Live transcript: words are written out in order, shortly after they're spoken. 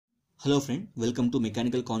Hello friend, welcome to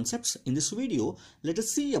Mechanical Concepts. In this video, let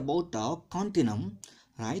us see about continuum,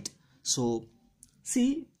 right? So,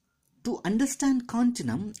 see, to understand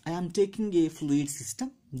continuum, I am taking a fluid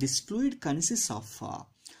system. This fluid consists of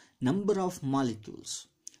number of molecules,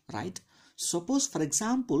 right? Suppose, for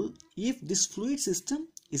example, if this fluid system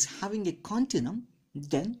is having a continuum,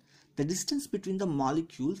 then the distance between the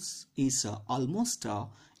molecules is almost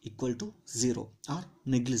equal to 0 or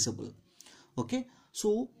negligible. Okay,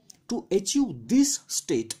 so to achieve this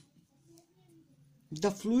state, the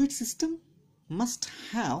fluid system must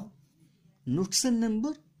have Knudsen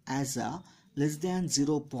number as a less than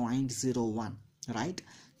 0.01, right?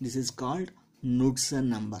 This is called Knudsen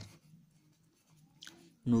number.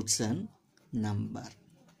 Knudsen number.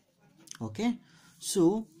 Okay,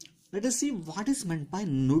 so let us see what is meant by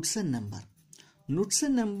Knudsen number.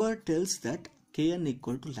 Knudsen number tells that Kn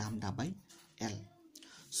equal to lambda by L.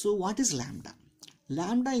 So what is lambda?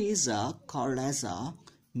 Lambda is called as a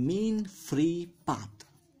mean free path.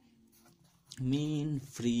 Mean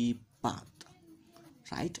free path,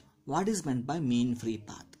 right? What is meant by mean free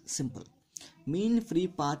path? Simple. Mean free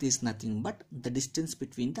path is nothing but the distance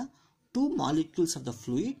between the two molecules of the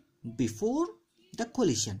fluid before the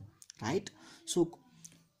collision, right? So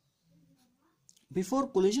before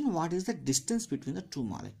collision, what is the distance between the two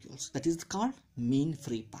molecules? That is called mean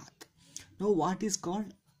free path. Now what is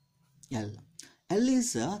called L? L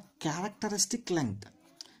is a characteristic length.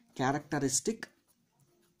 Characteristic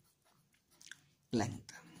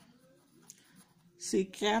length. See,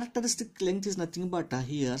 characteristic length is nothing but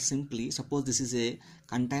here simply, suppose this is a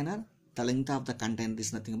container, the length of the container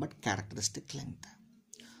is nothing but characteristic length.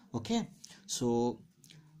 Okay, so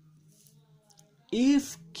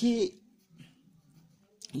if Kn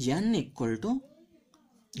equal to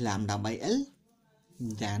lambda by L,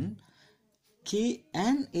 then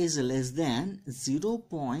Kn is less than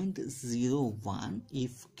 0.01.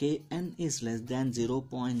 If Kn is less than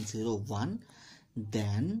 0.01,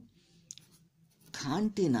 then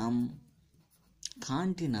continuum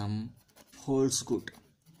holds good.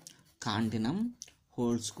 Continuum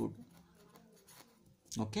holds good.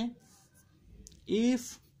 Okay.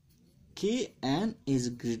 If Kn is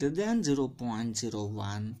greater than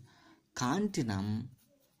 0.01, continuum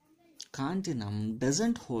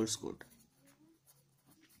doesn't holds good.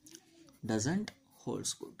 Doesn't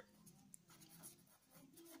holds good.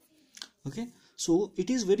 Okay, so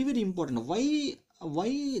it is very important. Why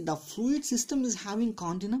the fluid system is having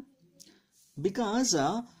continuum? Because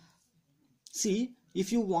see,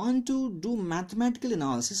 if you want to do mathematical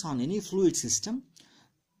analysis on any fluid system,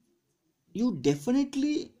 you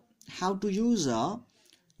definitely have to use a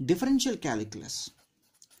differential calculus.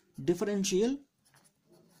 Differential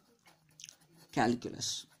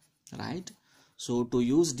calculus, right? So to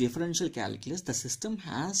use differential calculus, the system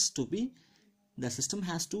has to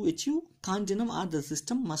achieve continuum, or the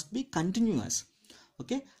system must be continuous.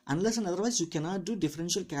 Okay, unless and otherwise you cannot do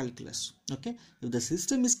differential calculus. Okay, if the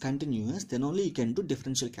system is continuous, then only you can do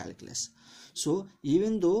differential calculus. So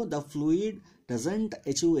even though the fluid doesn't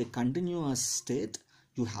achieve a continuous state,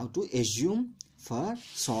 you have to assume for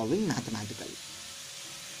solving mathematically.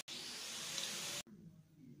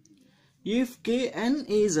 If Kn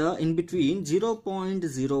is in between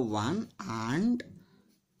 0.01 and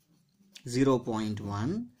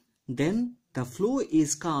 0.1, then the flow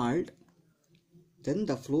is called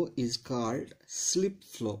slip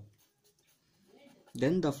flow.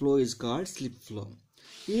 Then the flow is called slip flow.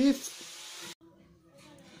 If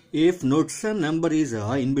Knudsen number is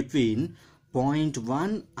in between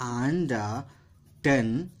 0.1 and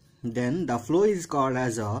 10, then the flow is called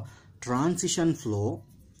as a transition flow.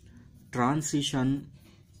 Transition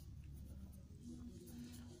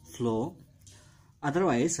flow.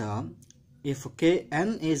 Otherwise, if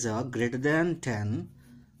Kn is greater than 10,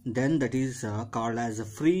 then that is called as a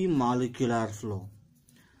free molecular flow.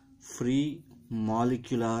 Free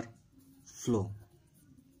molecular flow.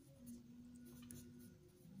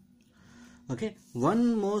 Okay,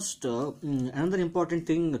 another important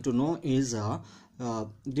thing to know is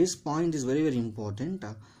this point is very important.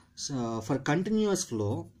 So for continuous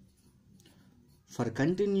flow,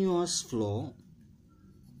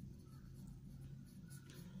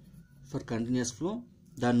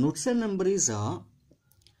 the Knudsen number is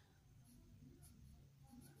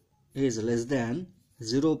less than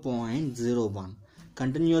 0.01.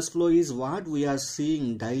 Continuous flow is what we are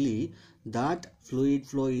seeing daily. That fluid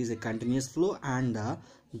flow is a continuous flow, and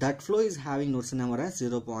that flow is having Knudsen number as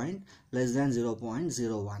less than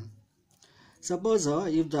 0.01. Suppose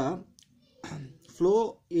if the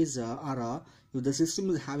flow is if the system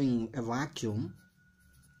is having a vacuum,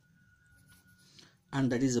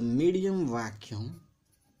 and that is a medium vacuum,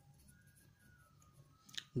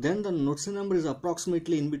 then the Knudsen number is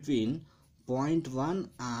approximately in between 0.1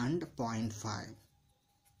 and 0.5,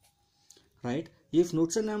 right? If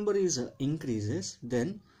Knudsen number is increases,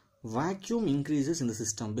 then vacuum increases in the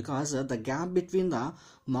system, because the gap between the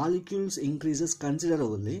molecules increases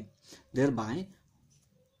considerably, thereby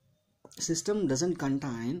system doesn't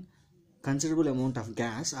contain considerable amount of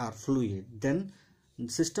gas or fluid, then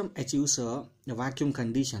system achieves a vacuum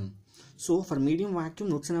condition. So for medium vacuum,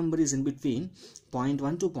 Knudsen number is in between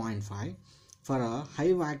 0.1 to 0.5. For a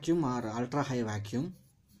high vacuum or ultra high vacuum,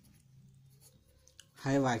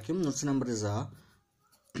 Knudsen number is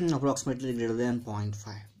approximately greater than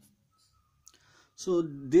 0.5. So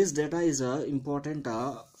this data is important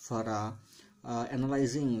for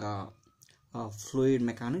analyzing fluid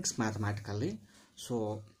mechanics mathematically.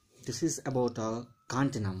 So this is about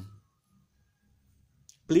continuum.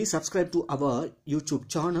 Please subscribe to our YouTube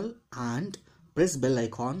channel and press bell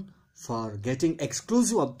icon for getting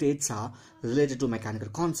exclusive updates related to mechanical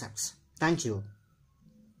concepts. Thank you.